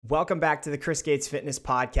Welcome back to the Chris Gates Fitness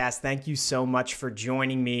Podcast. Thank you so much for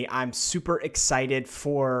joining me. I'm super excited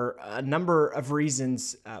for a number of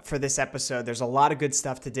reasons for this episode. There's a lot of good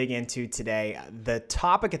stuff to dig into today. The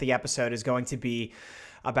topic of the episode is going to be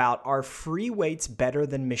about, are free weights better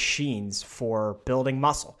than machines for building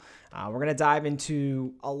muscle? We're going to dive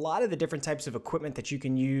into a lot of the different types of equipment that you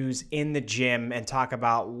can use in the gym and talk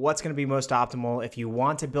about what's going to be most optimal if you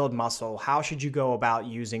want to build muscle. How should you go about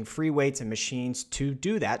using free weights and machines to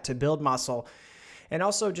do that, to build muscle? And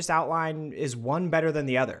also just outline, is one better than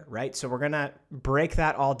the other, right? So we're going to break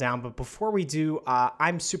that all down. But before we do,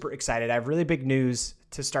 I'm super excited. I have really big news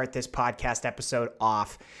to start this podcast episode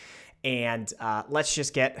off. And let's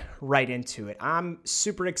just get right into it. I'm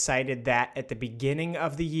super excited that at the beginning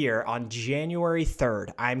of the year, on January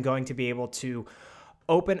 3rd, I'm going to be able to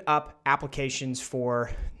open up applications for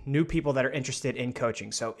new people that are interested in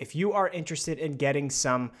coaching. So if you are interested in getting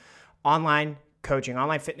some online coaching,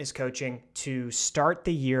 online fitness coaching to start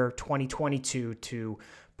the year 2022, to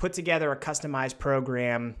put together a customized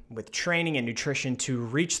program with training and nutrition to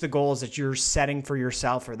reach the goals that you're setting for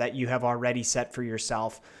yourself or that you have already set for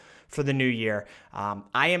yourself for the new year,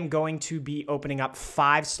 I am going to be opening up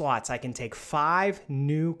 5 slots. I can take 5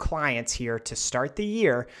 new clients here to start the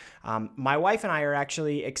year. My wife and I are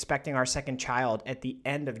actually expecting our second child at the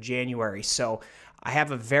end of January. So I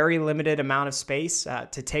have a very limited amount of space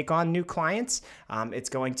to take on new clients. It's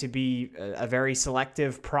going to be a very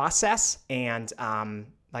selective process. And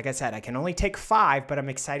like I said, I can only take 5, but I'm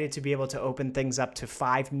excited to be able to open things up to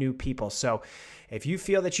 5 new people. So if you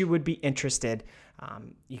feel that you would be interested,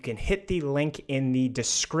 you can hit the link in the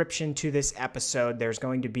description to this episode. There's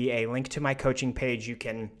going to be a link to my coaching page. You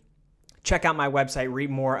can check out my website,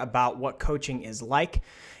 read more about what coaching is like.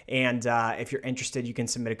 And if you're interested, you can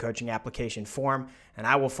submit a coaching application form, and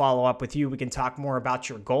I will follow up with you. We can talk more about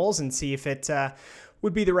your goals and see if it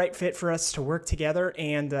would be the right fit for us to work together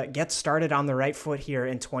and get started on the right foot here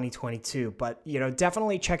in 2022. But,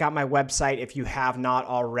 definitely check out my website if you have not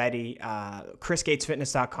already,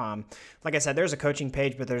 chrisgatesfitness.com. Like I said, there's a coaching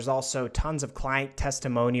page, but there's also tons of client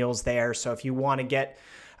testimonials there. So if you want to get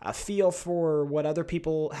a feel for what other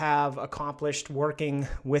people have accomplished working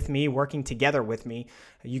with me, working together with me,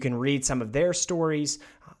 you can read some of their stories.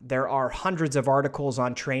 There are hundreds of articles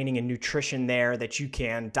on training and nutrition there that you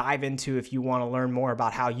can dive into if you want to learn more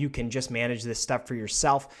about how you can just manage this stuff for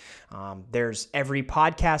yourself. There's every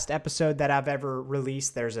podcast episode that I've ever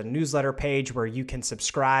released. There's a newsletter page where you can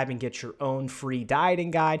subscribe and get your own free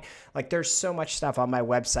dieting guide. Like, there's so much stuff on my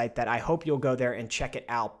website that I hope you'll go there and check it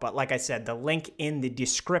out. But like I said, the link in the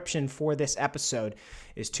description for this episode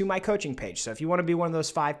is to my coaching page. So if you want to be one of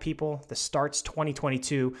those 5 people that starts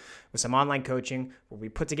 2022 with some online coaching, where we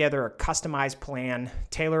put together a customized plan,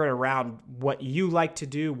 tailor it around what you like to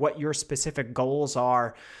do, what your specific goals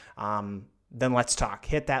are, then let's talk.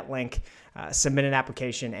 Hit that link, submit an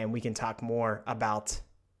application, and we can talk more about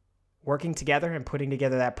working together and putting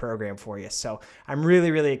together that program for you. So I'm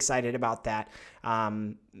really, really excited about that.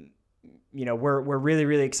 We're really,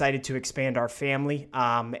 really excited to expand our family.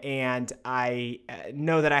 And I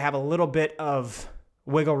know that I have a little bit of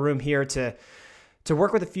wiggle room here to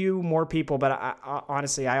work with a few more people, but I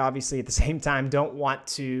honestly at the same time don't want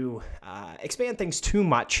to expand things too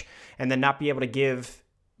much and then not be able to give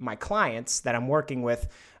my clients that I'm working with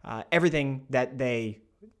everything that they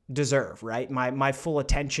deserve, right? My full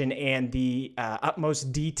attention and the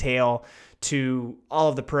utmost detail to all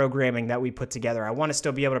of the programming that we put together. I want to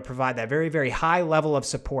still be able to provide that very, very high level of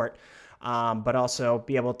support, but also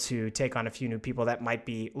be able to take on a few new people that might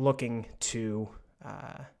be looking to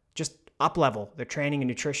just up-level their training and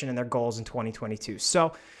nutrition and their goals in 2022.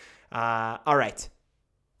 So, all right.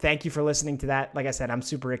 Thank you for listening to that. Like I said, I'm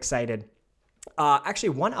super excited. Actually,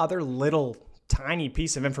 one other little tiny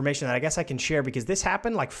piece of information that I guess I can share, because this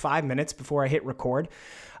happened like 5 minutes before I hit record.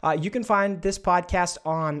 You can find this podcast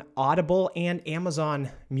on Audible and Amazon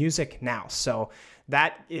Music now. So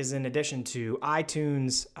that is in addition to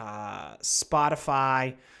iTunes,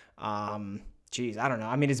 Spotify. I don't know.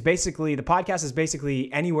 I mean, the podcast is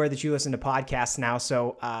basically anywhere that you listen to podcasts now.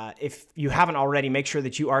 So if you haven't already, make sure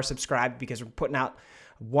that you are subscribed, because we're putting out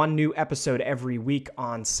one new episode every week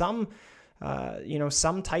on some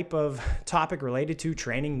type of topic related to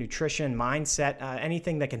training, nutrition, mindset,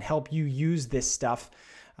 anything that can help you use this stuff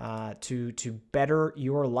to better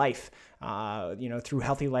your life, through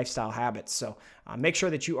healthy lifestyle habits. So make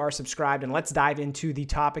sure that you are subscribed, and let's dive into the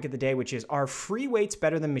topic of the day, which is, are free weights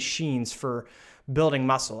better than machines for building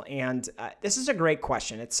muscle? And this is a great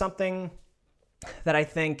question. It's something that I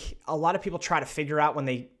think a lot of people try to figure out when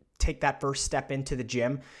they take that first step into the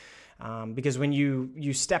gym. Because when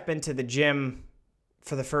you step into the gym,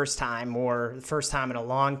 for the first time or the first time in a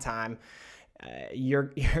long time,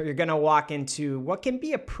 you're going to walk into what can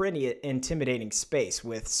be a pretty intimidating space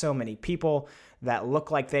with so many people that look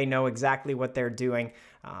like they know exactly what they're doing,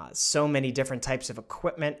 so many different types of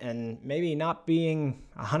equipment, and maybe not being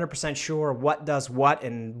 100% sure what does what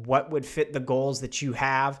and what would fit the goals that you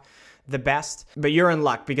have the best. But you're in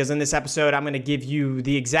luck, because in this episode, I'm going to give you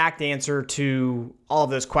the exact answer to all of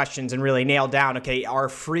those questions and really nail down, okay, are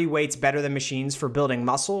free weights better than machines for building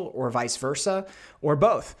muscle, or vice versa, or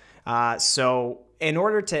both? So in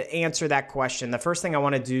order to answer that question, the first thing I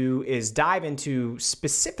want to do is dive into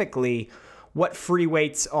specifically what free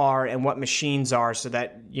weights are and what machines are, so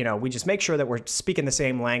that, we just make sure that we're speaking the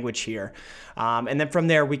same language here. And then from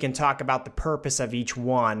there, we can talk about the purpose of each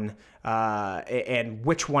one and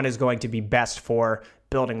which one is going to be best for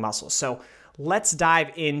building muscle. So let's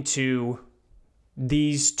dive into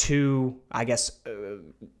these two,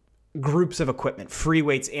 groups of equipment, free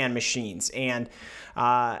weights and machines. And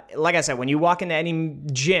like I said, when you walk into any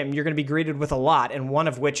gym, you're going to be greeted with a lot, and one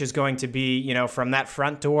of which is going to be, from that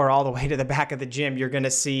front door all the way to the back of the gym, you're going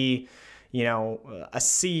to see, a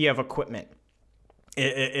sea of equipment.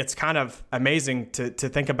 It's kind of amazing to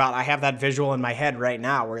think about. I have that visual in my head right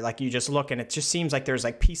now where you just look and it just seems like there's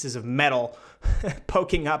pieces of metal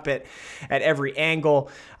poking up at every angle.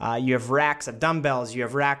 You have racks of dumbbells, you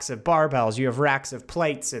have racks of barbells, you have racks of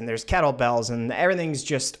plates, and there's kettlebells, and everything's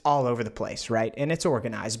just all over the place, right? And it's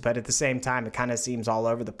organized, but at the same time, it kind of seems all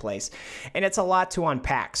over the place. And it's a lot to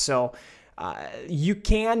unpack. So you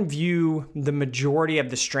can view the majority of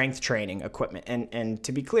the strength training equipment. And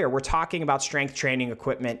to be clear, we're talking about strength training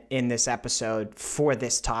equipment in this episode for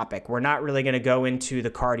this topic. We're not really going to go into the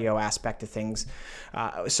cardio aspect of things.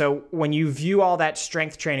 So when you view all that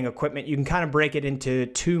strength training equipment, you can kind of break it into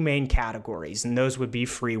two main categories, and those would be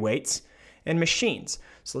free weights and machines.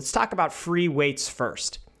 So let's talk about free weights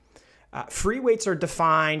first. Free weights are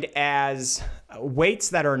defined as weights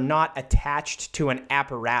that are not attached to an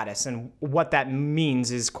apparatus. And what that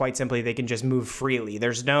means is quite simply they can just move freely.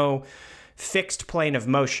 There's no fixed plane of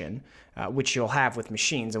motion, which you'll have with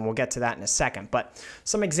machines, and we'll get to that in a second. But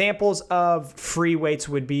some examples of free weights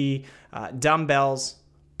would be dumbbells,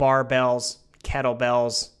 barbells,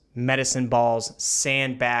 kettlebells, medicine balls,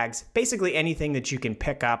 sandbags, basically anything that you can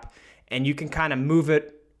pick up and you can kind of move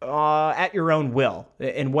it at your own will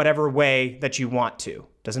in whatever way that you want to.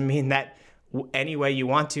 Doesn't mean that any way you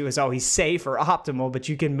want to is always safe or optimal, but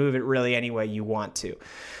you can move it really any way you want to.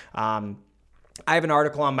 I have an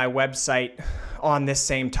article on my website on this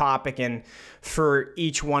same topic, and for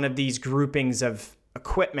each one of these groupings of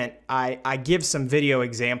equipment, I give some video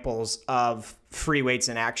examples of free weights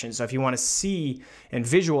in action. So if you want to see and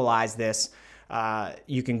visualize this,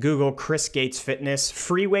 you can Google Chris Gates Fitness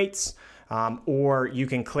free weights. Or you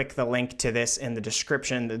can click the link to this in the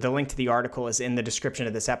description. The link to the article is in the description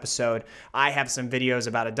of this episode. I have some videos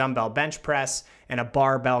about a dumbbell bench press and a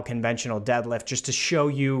barbell conventional deadlift, just to show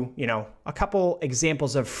you, a couple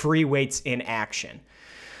examples of free weights in action.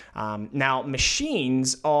 Now,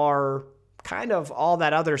 machines are kind of all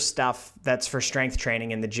that other stuff that's for strength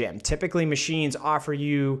training in the gym. Typically, machines offer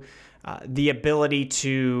you the ability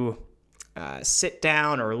to sit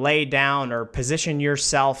down or lay down or position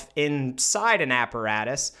yourself inside an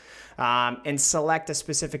apparatus and select a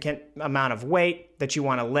specific amount of weight that you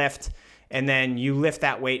want to lift, and then you lift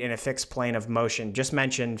that weight in a fixed plane of motion. Just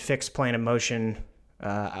mentioned fixed plane of motion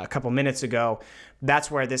a couple minutes ago. That's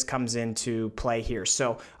where this comes into play here.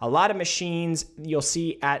 So a lot of machines you'll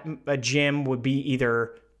see at a gym would be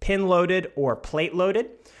either pin loaded or plate loaded.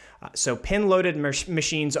 So pin-loaded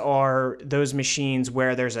machines are those machines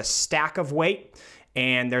where there's a stack of weight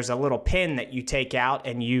and there's a little pin that you take out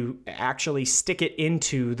and you actually stick it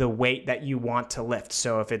into the weight that you want to lift.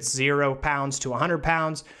 So if it's 0 pounds to 100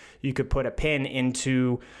 pounds, you could put a pin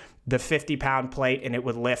into the 50-pound plate and it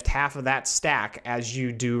would lift half of that stack as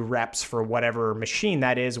you do reps for whatever machine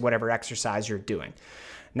that is, whatever exercise you're doing.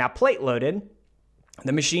 Now, plate-loaded,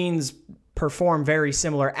 the machines perform very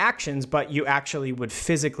similar actions, but you actually would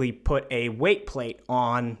physically put a weight plate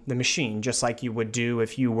on the machine, just like you would do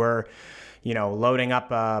if you were, loading up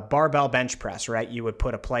a barbell bench press, right? You would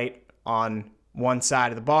put a plate on one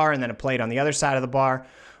side of the bar and then a plate on the other side of the bar.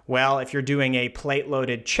 Well, if you're doing a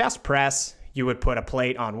plate-loaded chest press, you would put a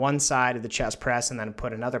plate on one side of the chest press and then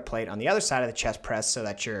put another plate on the other side of the chest press so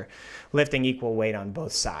that you're lifting equal weight on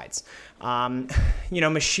both sides.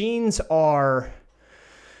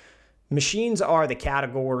 Machines are the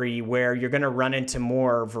category where you're going to run into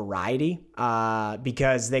more variety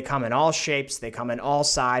because they come in all shapes, they come in all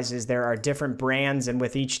sizes. There are different brands, and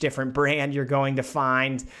with each different brand, you're going to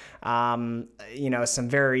find, some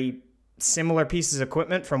very similar pieces of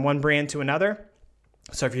equipment from one brand to another.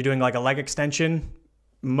 So if you're doing like a leg extension,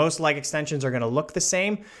 most leg extensions are going to look the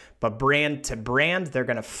same, but brand to brand, they're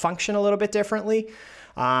going to function a little bit differently.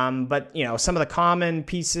 But some of the common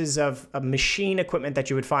pieces of machine equipment that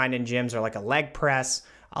you would find in gyms are like a leg press,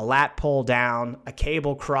 a lat pull down, a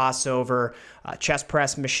cable crossover, a chest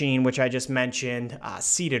press machine, which I just mentioned,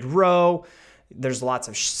 seated row. There's lots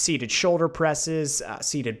of seated shoulder presses,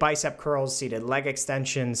 seated bicep curls, seated leg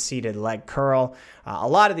extensions, seated leg curl. A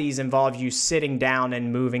lot of these involve you sitting down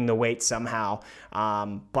and moving the weight somehow.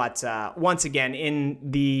 But once again, in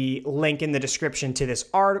the link in the description to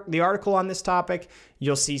the article on this topic,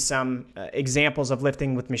 you'll see some examples of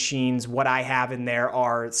lifting with machines. What I have in there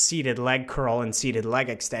are seated leg curl and seated leg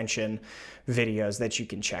extension videos that you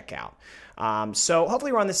can check out. So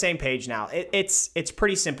hopefully we're on the same page now. It's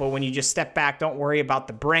pretty simple when you just step back. Don't worry about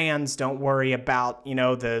the brands. Don't worry about,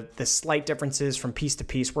 the slight differences from piece to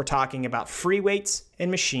piece. We're talking about free weights and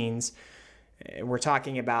machines. We're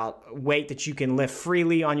talking about weight that you can lift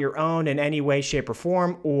freely on your own in any way, shape, or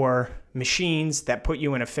form, or machines that put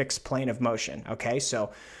you in a fixed plane of motion. Okay,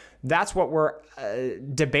 so that's what we're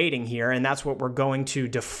debating here, and that's what we're going to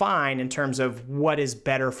define in terms of what is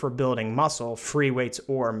better for building muscle, free weights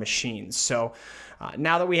or machines. So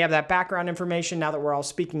now that we have that background information, now that we're all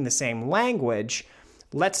speaking the same language,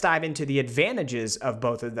 let's dive into the advantages of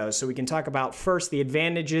both of those. So we can talk about first the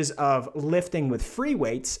advantages of lifting with free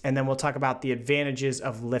weights, and then we'll talk about the advantages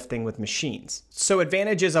of lifting with machines. So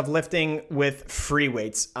advantages of lifting with free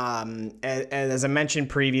weights. As I mentioned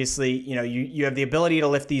previously, you have the ability to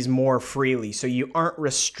lift these more freely. So you aren't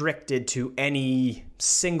restricted to any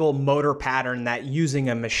single motor pattern that using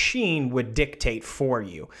a machine would dictate for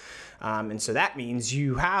you. And so that means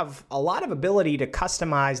you have a lot of ability to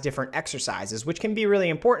customize different exercises, which can be really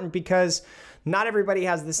important because not everybody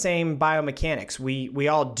has the same biomechanics. We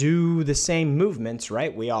all do the same movements,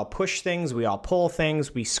 right? We all push things, we all pull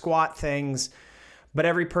things, we squat things, but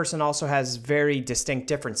every person also has very distinct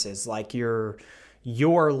differences. Like your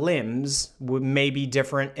limbs may be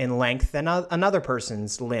different in length than another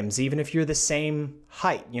person's limbs, even if you're the same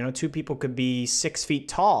height. Two people could be 6 feet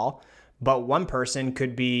tall, but one person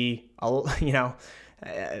could be,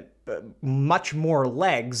 much more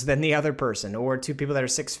legs than the other person. Or two people that are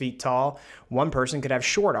 6 feet tall, one person could have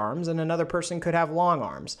short arms and another person could have long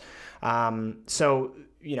arms. So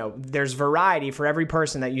there's variety for every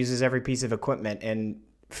person that uses every piece of equipment, and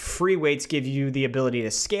free weights give you the ability to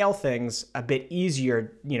scale things a bit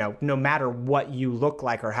easier, no matter what you look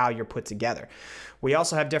like or how you're put together. We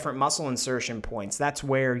also have different muscle insertion points. That's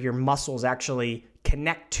where your muscles actually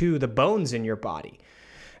connect to the bones in your body.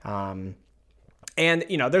 And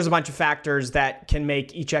there's a bunch of factors that can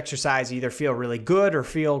make each exercise either feel really good or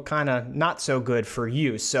feel kind of not so good for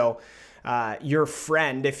you. So your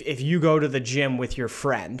friend, if you go to the gym with your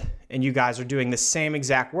friend and you guys are doing the same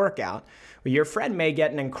exact workout, your friend may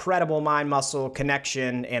get an incredible mind-muscle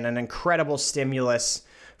connection and an incredible stimulus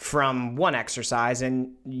from one exercise,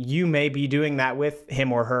 and you may be doing that with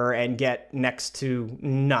him or her and get next to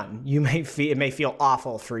none. It may feel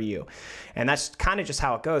awful for you. And that's kind of just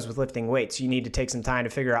how it goes with lifting weights. You need to take some time to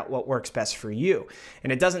figure out what works best for you.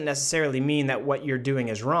 And it doesn't necessarily mean that what you're doing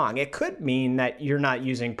is wrong. It could mean that you're not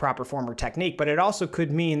using proper form or technique, but it also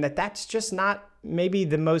could mean that that's just not maybe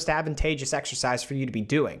the most advantageous exercise for you to be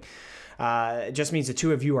doing. It just means the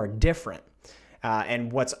two of you are different.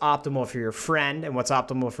 And what's optimal for your friend and what's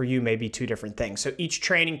optimal for you may be two different things. So each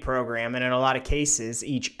training program, and in a lot of cases,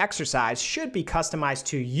 each exercise should be customized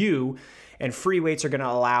to you, and free weights are going to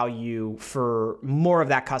allow you for more of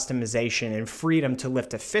that customization and freedom to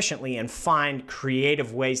lift efficiently and find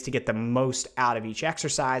creative ways to get the most out of each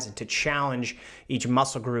exercise and to challenge each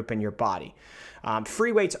muscle group in your body.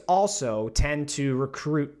 Free weights also tend to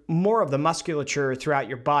recruit more of the musculature throughout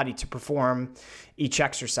your body to perform each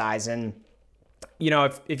exercise. And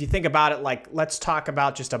if you think about it, like, let's talk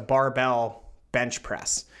about just a barbell bench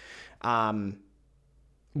press. When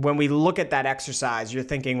we look at that exercise, you're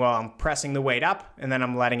thinking, well, I'm pressing the weight up and then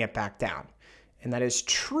I'm letting it back down. And that is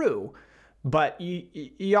true. But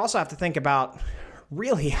you also have to think about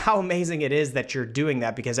really how amazing it is that you're doing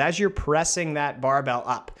that, because as you're pressing that barbell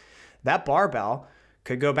up, that barbell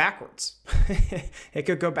could go backwards. It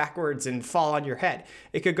could go backwards and fall on your head.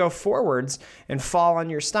 It could go forwards and fall on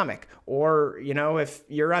your stomach. Or, if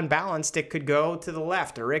you're unbalanced, it could go to the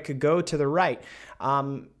left or it could go to the right.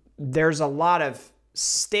 There's a lot of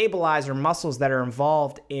stabilizer muscles that are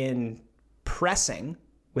involved in pressing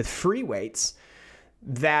with free weights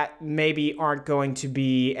that maybe aren't going to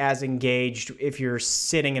be as engaged if you're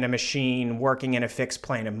sitting in a machine working in a fixed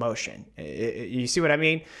plane of motion. You see what I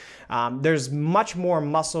mean? There's much more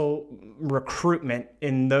muscle recruitment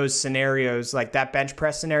in those scenarios, like that bench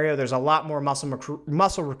press scenario. There's a lot more muscle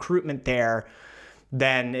recruitment there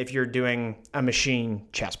than if you're doing a machine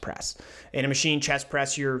chest press. In a machine chest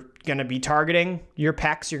press, you're going to be targeting your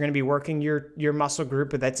pecs. You're going to be working your muscle group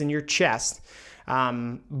that's in your chest.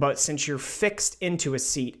 But since you're fixed into a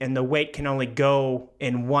seat and the weight can only go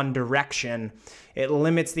in one direction, it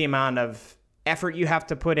limits the amount of effort you have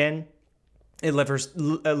to put in. It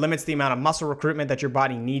limits the amount of muscle recruitment that your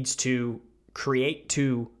body needs to create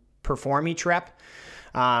to perform each rep,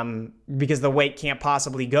 because the weight can't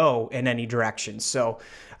possibly go in any direction. So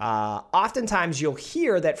oftentimes you'll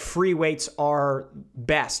hear that free weights are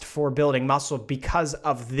best for building muscle because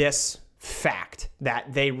of this fact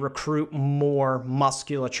that they recruit more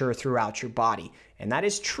musculature throughout your body. And that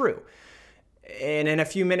is true. And in a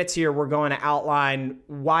few minutes here, we're going to outline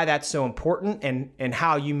why that's so important and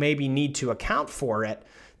how you maybe need to account for it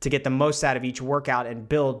to get the most out of each workout and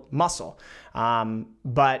build muscle.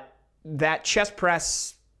 But that chest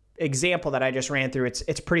press example that I just ran through,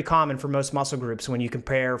 it's pretty common for most muscle groups when you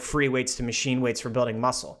compare free weights to machine weights for building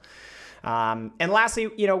muscle. And lastly,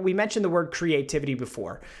 we mentioned the word creativity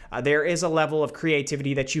before. There is a level of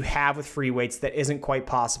creativity that you have with free weights that isn't quite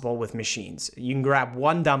possible with machines. You can grab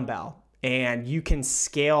one dumbbell and you can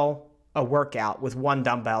scale a workout with one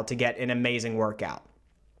dumbbell to get an amazing workout.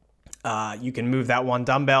 You can move that one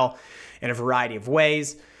dumbbell in a variety of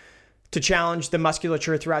ways to challenge the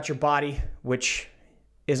musculature throughout your body, which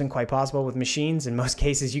isn't quite possible with machines. In most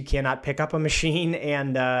cases, you cannot pick up a machine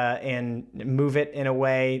and move it in a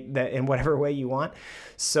way that in whatever way you want.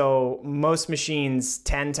 So most machines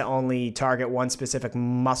tend to only target one specific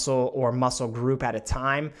muscle or muscle group at a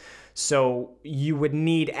time. So you would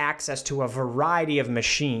need access to a variety of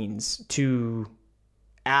machines to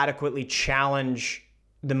adequately challenge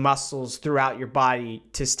the muscles throughout your body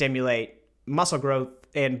to stimulate muscle growth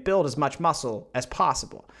and build as much muscle as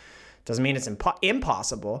possible. Doesn't mean it's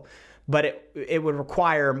impossible, but it would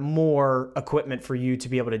require more equipment for you to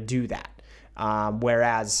be able to do that.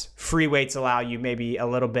 Whereas free weights allow you maybe a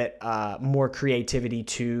little bit more creativity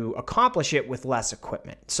to accomplish it with less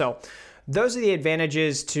equipment. So those are the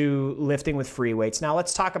advantages to lifting with free weights. Now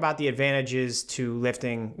let's talk about the advantages to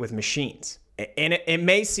lifting with machines. And it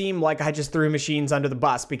may seem like I just threw machines under the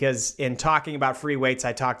bus because in talking about free weights,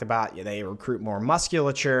 I talked about they recruit more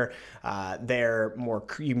musculature. You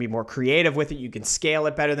can be more creative with it. You can scale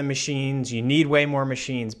it better than machines. You need way more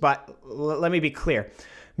machines. But let me be clear.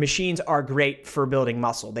 Machines are great for building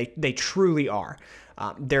muscle. They truly are.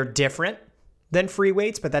 They're different than free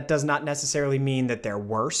weights, but that does not necessarily mean that they're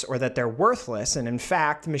worse or that they're worthless. And in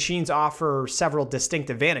fact, machines offer several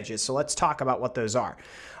distinct advantages. So let's talk about what those are.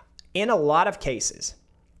 In a lot of cases,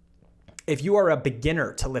 if you are a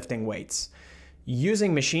beginner to lifting weights,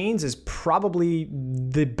 using machines is probably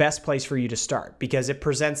the best place for you to start because it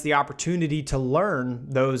presents the opportunity to learn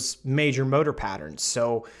those major motor patterns.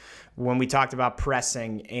 So when we talked about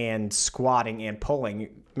pressing and squatting and pulling,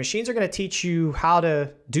 machines are going to teach you how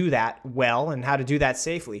to do that well and how to do that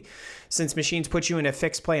safely. Since machines put you in a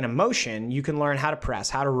fixed plane of motion, you can learn how to press,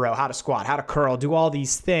 how to row, how to squat, how to curl, do all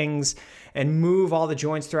these things and move all the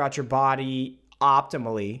joints throughout your body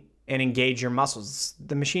optimally and engage your muscles.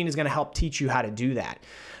 The machine is going to help teach you how to do that.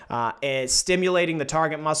 Stimulating the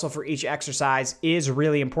target muscle for each exercise is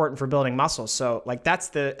really important for building muscle. So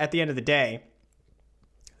that's at the end of the day,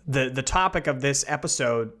 the topic of this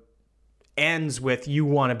episode ends with you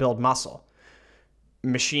want to build muscle.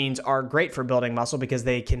 Machines are great for building muscle because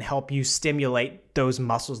they can help you stimulate those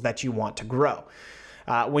muscles that you want to grow.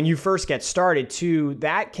 When you first get started too,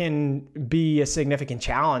 that can be a significant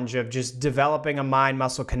challenge of just developing a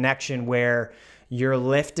mind-muscle connection where you're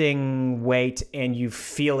lifting weight and you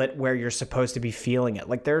feel it where you're supposed to be feeling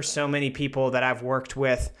it. There are so many people that I've worked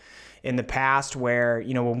with in the past where,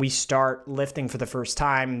 when we start lifting for the first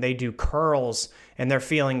time, they do curls and they're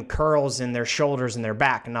feeling curls in their shoulders and their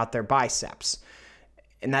back and not their biceps.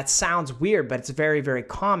 And that sounds weird, but it's very, very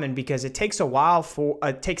common because it takes a while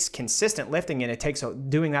it takes consistent lifting and it takes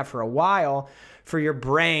doing that for a while for your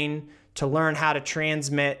brain to learn how to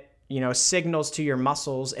transmit, signals to your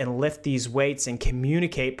muscles and lift these weights and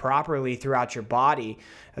communicate properly throughout your body.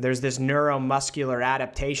 There's this neuromuscular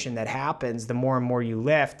adaptation that happens the more and more you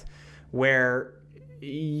lift where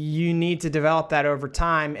you need to develop that over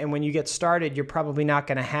time. And when you get started, you're probably not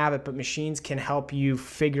going to have it, but machines can help you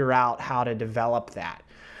figure out how to develop that.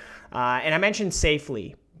 And I mentioned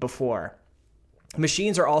safely before.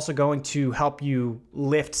 Machines are also going to help you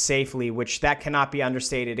lift safely, which that cannot be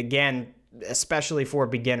understated. Again, especially for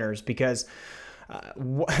beginners, because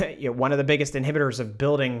one of the biggest inhibitors of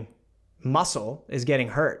building muscle is getting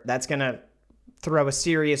hurt. That's going to throw a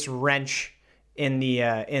serious wrench in the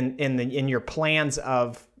in your plans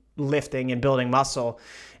of lifting and building muscle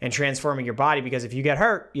and transforming your body, because if you get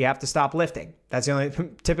hurt, you have to stop lifting. That's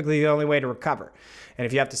typically the only way to recover. And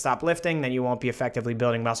if you have to stop lifting, then you won't be effectively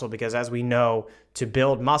building muscle, because as we know, to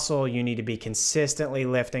build muscle, you need to be consistently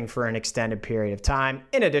lifting for an extended period of time,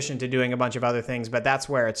 in addition to doing a bunch of other things, but that's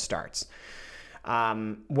where it starts.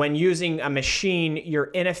 When using a machine, you're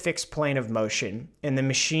in a fixed plane of motion, and the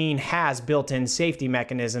machine has built-in safety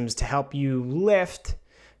mechanisms to help you lift,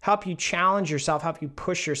 help you challenge yourself, help you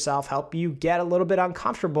push yourself, help you get a little bit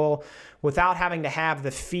uncomfortable without having to have the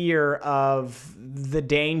fear of the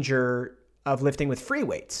danger of lifting with free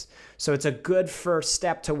weights. So it's a good first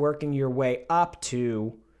step to working your way up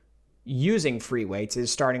to using free weights,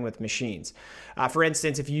 is starting with machines. For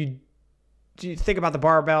instance, if you think about the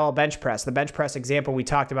barbell bench press, the bench press example we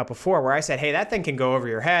talked about before, where I said, hey, that thing can go over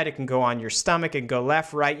your head, it can go on your stomach, it can go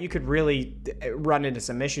left, right. You could really run into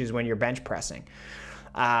some issues when you're bench pressing.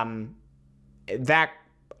 That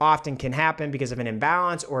often can happen because of an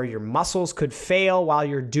imbalance, or your muscles could fail while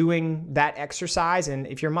you're doing that exercise. And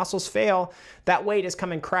if your muscles fail, that weight is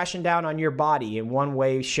coming crashing down on your body in one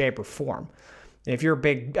way, shape, or form. And if you're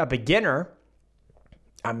a beginner,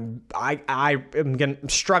 I'm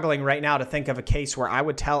struggling right now to think of a case where I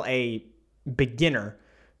would tell a beginner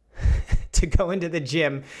to go into the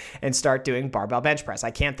gym and start doing barbell bench press. I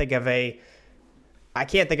can't think of a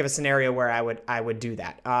scenario where I would do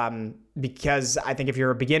that, because I think if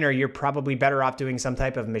you're a beginner, you're probably better off doing some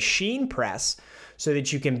type of machine press so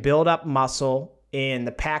that you can build up muscle in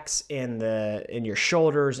the pecs, in your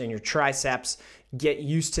shoulders, in your triceps, get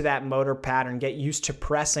used to that motor pattern, get used to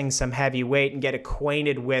pressing some heavy weight, and get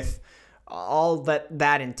acquainted with all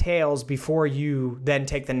that entails before you then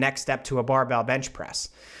take the next step to a barbell bench press.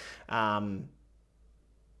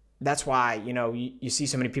 That's why, you see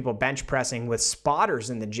so many people bench pressing with spotters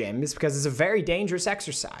in the gym, is because it's a very dangerous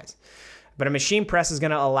exercise. But a machine press is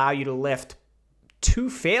going to allow you to lift to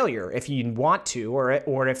failure if you want to,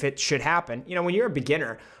 or if it should happen. When you're a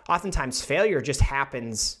beginner, oftentimes failure just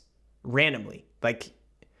happens randomly. Like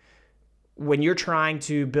when you're trying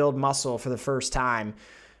to build muscle for the first time,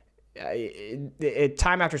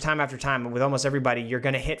 time after time after time, with almost everybody, you're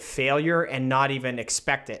going to hit failure and not even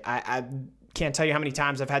expect it. I can't tell you how many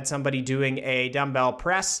times I've had somebody doing a dumbbell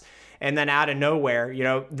press, and then out of nowhere,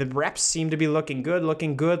 the reps seem to be looking good,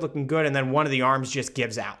 and then one of the arms just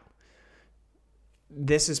gives out.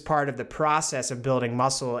 This is part of the process of building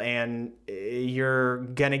muscle, and you're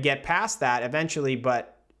going to get past that eventually,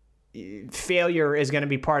 but failure is going to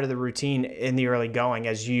be part of the routine in the early going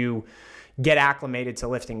as you get acclimated to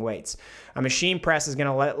lifting weights. A machine press is going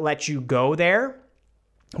to let you go there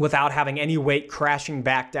without having any weight crashing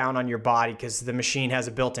back down on your body, because the machine has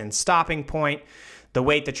a built-in stopping point. The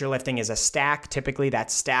weight that you're lifting is a stack. Typically, that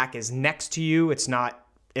stack is next to you. It's not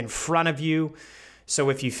in front of you. So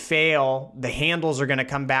if you fail, the handles are going to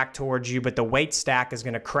come back towards you, but the weight stack is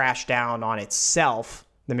going to crash down on itself.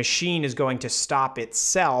 The machine is going to stop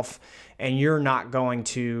itself, and you're not going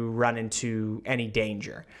to run into any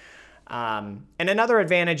danger. And another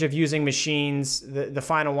advantage of using machines, the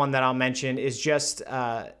final one that I'll mention, is just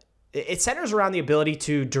it centers around the ability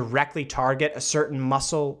to directly target a certain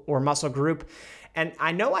muscle or muscle group. And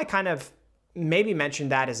I know I kind of maybe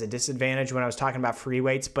mentioned that as a disadvantage when I was talking about free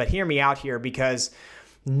weights, but hear me out here, because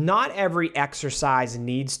not every exercise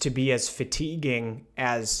needs to be as fatiguing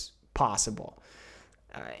as possible.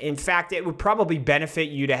 In fact, it would probably benefit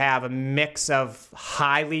you to have a mix of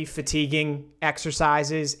highly fatiguing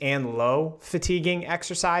exercises and low fatiguing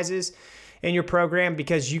exercises in your program,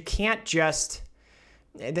 because you can't just,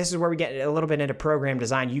 this is where we get a little bit into program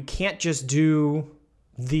design, you can't just do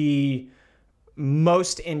the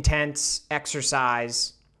most intense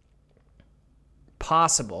exercise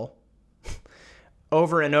possible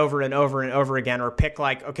over and over and over and over again, or pick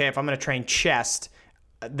like, okay, if I'm going to train chest,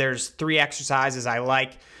 there's 3 exercises I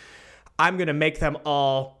like. I'm going to make them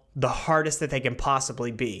all the hardest that they can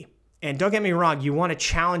possibly be. And don't get me wrong, you want to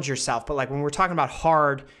challenge yourself, but like when we're talking about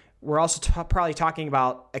hard, we're also probably talking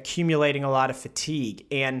about accumulating a lot of fatigue.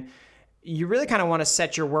 And you really kind of want to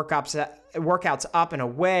set your workouts up in a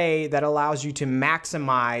way that allows you to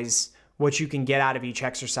maximize what you can get out of each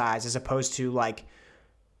exercise, as opposed to like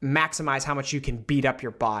maximize how much you can beat up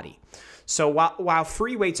your body. So while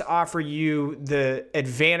free weights offer you the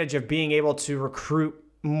advantage of being able to recruit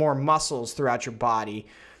more muscles throughout your body,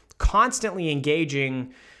 constantly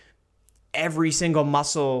engaging every single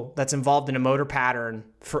muscle that's involved in a motor pattern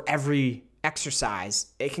for every exercise,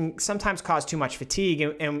 it can sometimes cause too much fatigue.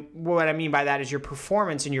 And what I mean by that is your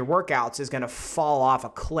performance in your workouts is going to fall off a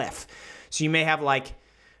cliff. So you may have like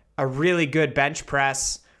a really good bench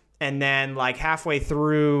press, and then like halfway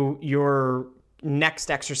through your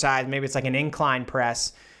next exercise, maybe it's like an incline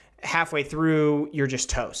press, halfway through, you're just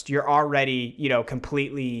toast. You're already,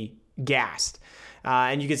 completely gassed.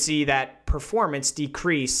 And you can see that performance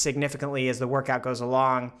decrease significantly as the workout goes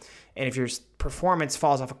along. And if your performance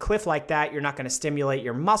falls off a cliff like that, you're not going to stimulate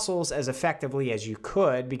your muscles as effectively as you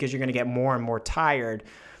could, because you're going to get more and more tired.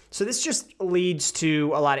 So this just leads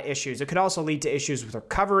to a lot of issues. It could also lead to issues with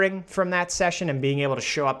recovering from that session and being able to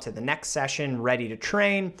show up to the next session ready to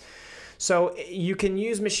train. So you can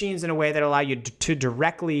use machines in a way that allow you to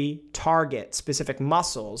directly target specific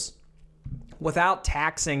muscles without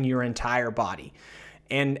taxing your entire body.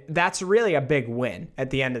 And that's really a big win at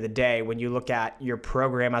the end of the day when you look at your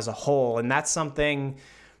program as a whole. And that's something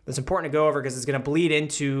that's important to go over, because it's going to bleed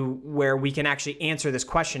into where we can actually answer this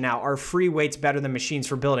question now. Are free weights better than machines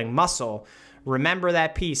for building muscle? Remember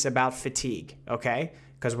that piece about fatigue, okay?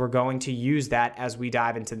 Because we're going to use that as we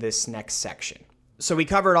dive into this next section. So we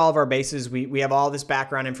covered all of our bases. We have all this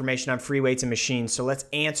background information on free weights and machines. So let's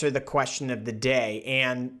answer the question of the day.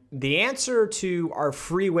 And the answer to, are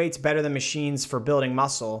free weights better than machines for building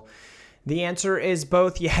muscle? The answer is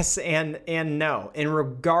both yes and no. In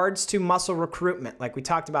regards to muscle recruitment, like we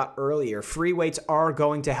talked about earlier, free weights are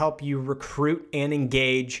going to help you recruit and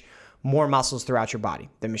engage more muscles throughout your body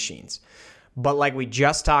than machines. But like we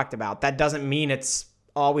just talked about, that doesn't mean it's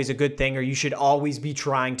always a good thing, or you should always be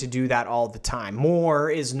trying to do that all the time.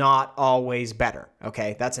 More is not always better,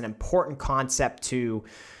 okay? That's an important concept to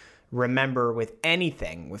remember with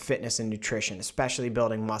anything with fitness and nutrition, especially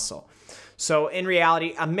building muscle. So in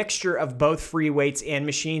reality, a mixture of both free weights and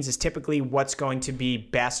machines is typically what's going to be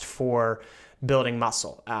best for building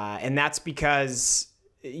muscle. And that's because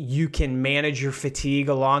you can manage your fatigue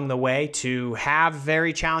along the way to have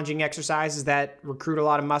very challenging exercises that recruit a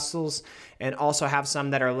lot of muscles, and also have some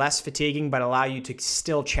that are less fatiguing but allow you to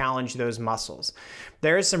still challenge those muscles.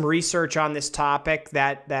 There is some research on this topic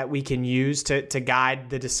that we can use to guide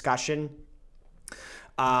the discussion.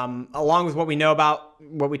 Along with what we know about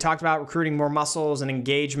what we talked about, recruiting more muscles and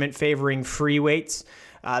engagement favoring free weights.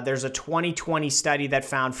 There's a 2020 study that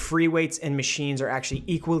found free weights and machines are actually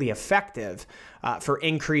equally effective for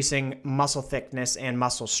increasing muscle thickness and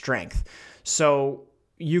muscle strength. So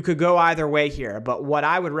you could go either way here, but what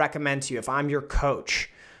I would recommend to you, if I'm your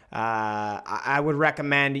coach, I would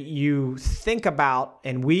recommend you think about,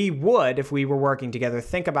 and we would, if we were working together,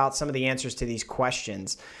 think about some of the answers to these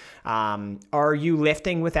questions. Are you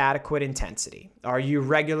lifting with adequate intensity? Are you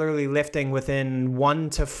regularly lifting within 1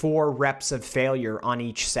 to 4 reps of failure on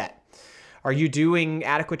each set? Are you doing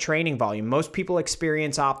adequate training volume? Most people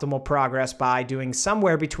experience optimal progress by doing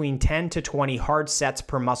somewhere between 10 to 20 hard sets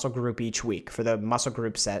per muscle group each week for the muscle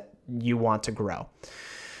group set you want to grow.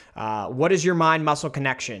 What is your mind-muscle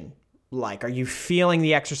connection like? Are you feeling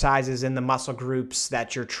the exercises in the muscle groups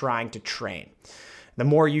that you're trying to train? The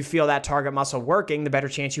more you feel that target muscle working, the better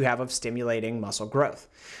chance you have of stimulating muscle growth.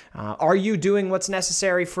 Are you doing what's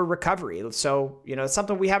necessary for recovery? So, it's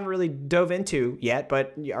something we haven't really dove into yet,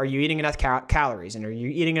 but are you eating enough calories, and are you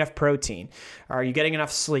eating enough protein? Are you getting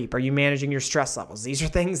enough sleep? Are you managing your stress levels? These are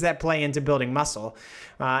things that play into building muscle.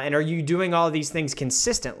 And are you doing all of these things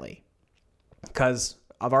consistently? Because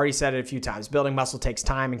I've already said it a few times, building muscle takes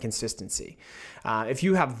time and consistency. If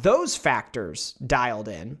you have those factors dialed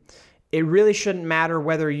in, it really shouldn't matter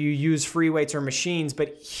whether you use free weights or machines,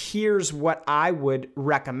 but here's what I would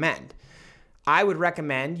recommend. I would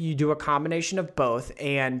recommend you do a combination of both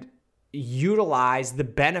and utilize the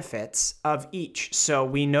benefits of each. So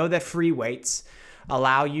we know that free weights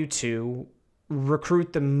allow you to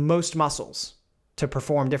recruit the most muscles to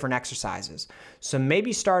perform different exercises. So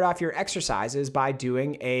maybe start off your exercises by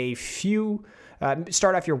doing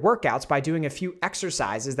start off your workouts by doing a few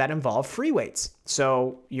exercises that involve free weights.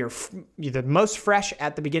 So you're the most fresh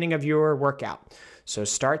at the beginning of your workout. So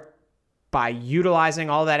start by utilizing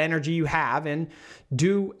all that energy you have and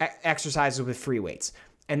do exercises with free weights.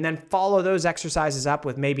 And then follow those exercises up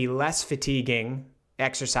with maybe less fatiguing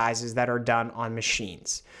exercises that are done on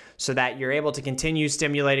machines, so that you're able to continue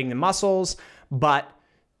stimulating the muscles, but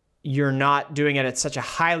you're not doing it at such a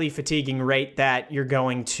highly fatiguing rate that you're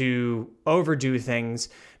going to overdo things,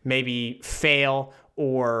 maybe fail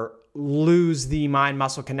or lose the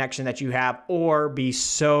mind-muscle connection that you have, or be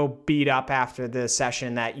so beat up after the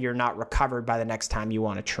session that you're not recovered by the next time you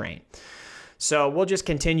want to train. So we'll just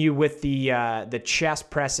continue with the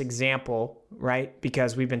chest press example, right?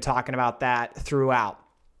 Because we've been talking about that throughout.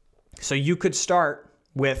 So you could start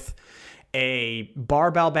with a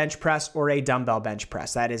barbell bench press or a dumbbell bench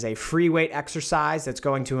press. That is a free weight exercise that's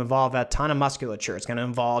going to involve a ton of musculature. It's going to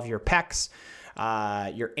involve your pecs,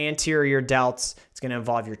 your anterior delts. It's going to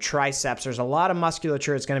involve your triceps. There's a lot of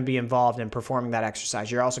musculature that's going to be involved in performing that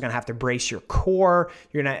exercise. You're also going to have to brace your core.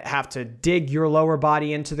 You're going to have to dig your lower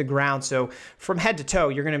body into the ground. So from head to toe,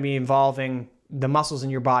 you're going to be involving the muscles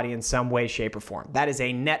in your body in some way, shape, or form. That is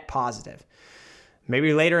a net positive.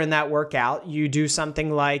 Maybe later in that workout, you do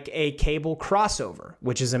something like a cable crossover,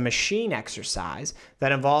 which is a machine exercise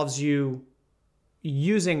that involves you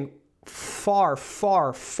using far,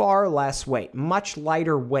 far, far less weight, much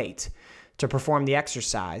lighter weight to perform the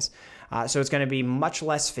exercise. So it's going to be much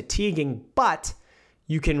less fatiguing, but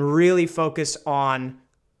you can really focus on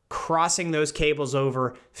crossing those cables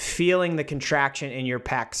over, feeling the contraction in your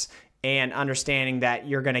pecs, and understanding that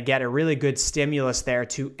you're going to get a really good stimulus there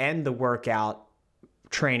to end the workout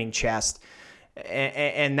training chest.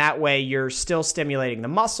 And that way you're still stimulating the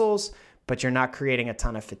muscles, but you're not creating a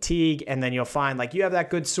ton of fatigue. And then you'll find like you have that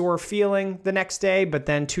good sore feeling the next day, but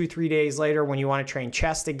then 2-3 days later, when you want to train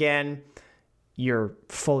chest again, you're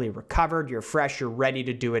fully recovered, you're fresh, you're ready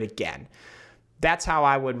to do it again. That's how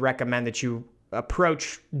I would recommend that you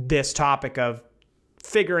approach this topic of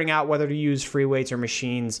figuring out whether to use free weights or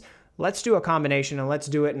machines. Let's do a combination, and let's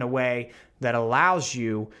do it in a way that allows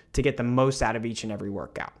you to get the most out of each and every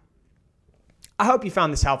workout. I hope you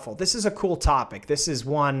found this helpful. This is a cool topic. This is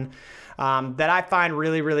one that I find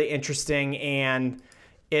really, really interesting. And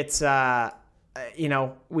it's,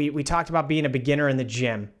 we talked about being a beginner in the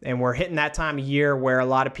gym, and we're hitting that time of year where a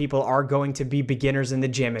lot of people are going to be beginners in the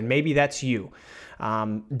gym. And maybe that's you.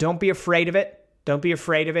 Don't be afraid of it. Don't be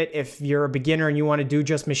afraid of it. If you're a beginner and you want to do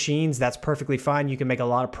just machines, that's perfectly fine. You can make a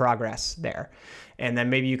lot of progress there. And then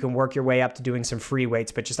maybe you can work your way up to doing some free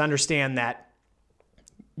weights. But just understand that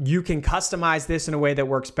you can customize this in a way that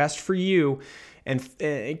works best for you. And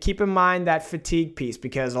keep in mind that fatigue piece,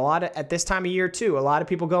 because at this time of year too, a lot of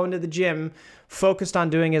people go into the gym focused on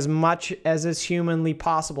doing as much as is humanly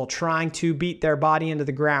possible, trying to beat their body into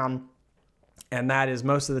the ground. And that is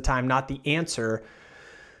most of the time not the answer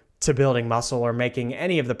to building muscle or making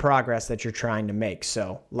any of the progress that you're trying to make.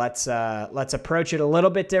 So let's approach it a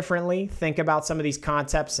little bit differently. Think about some of these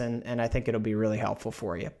concepts, and I think it'll be really helpful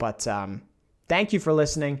for you. But thank you for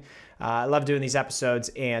listening. I love doing these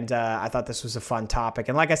episodes, and I thought this was a fun topic.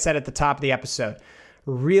 And like I said at the top of the episode,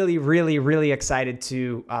 really, really, really excited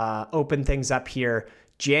to open things up here.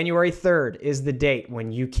 January 3rd is the date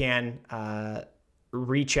when you can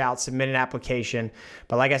reach out, submit an application.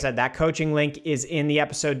 But like I said, that coaching link is in the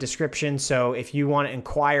episode description. So if you want to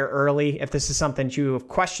inquire early, if this is something that you have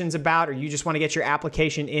questions about, or you just want to get your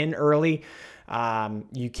application in early,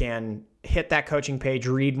 you can hit that coaching page,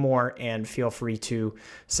 read more, and feel free to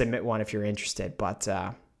submit one if you're interested. But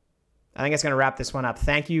I think it's going to wrap this one up.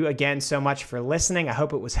 Thank you again so much for listening. I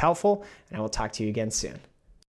hope it was helpful, and I will talk to you again soon.